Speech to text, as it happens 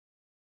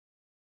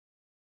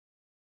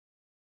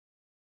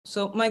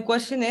So my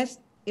question is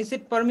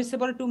it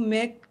permissible to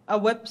make a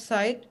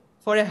website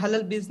for a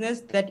halal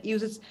business that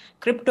uses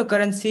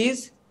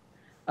cryptocurrencies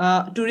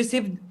to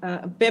receive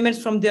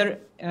payments from their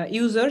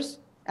users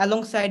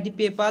alongside the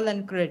PayPal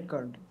and credit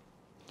card?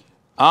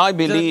 I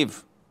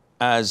believe,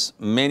 as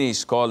many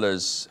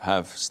scholars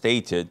have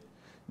stated,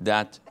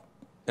 that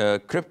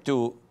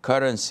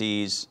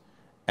cryptocurrencies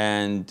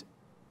and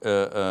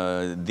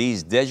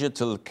these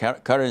digital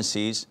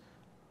currencies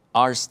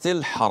are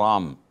still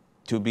haram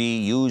to be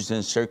used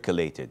and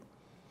circulated.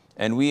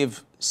 And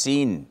we've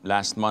seen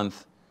last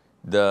month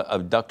the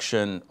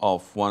abduction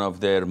of one of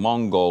their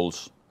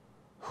Mongols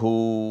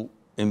who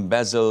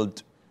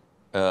embezzled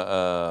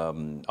a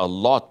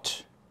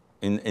lot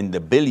in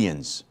the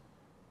billions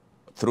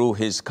through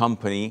his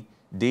company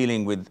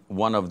dealing with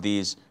one of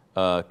these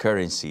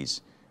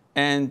currencies.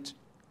 And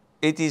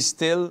it is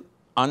still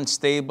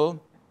unstable,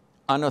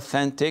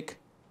 unauthentic,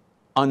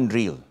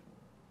 unreal.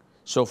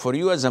 So for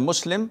you as a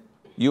Muslim,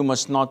 you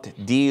must not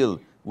deal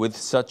with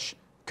such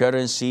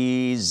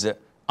currencies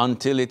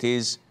until it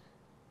is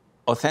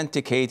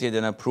authenticated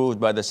and approved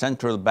by the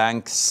central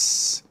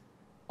banks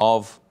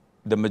of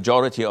the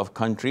majority of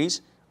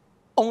countries.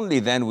 Only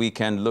then we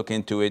can look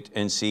into it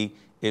and see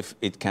if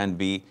it can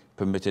be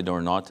permitted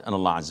or not. And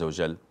Allah Azza wa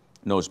Jal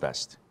knows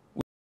best.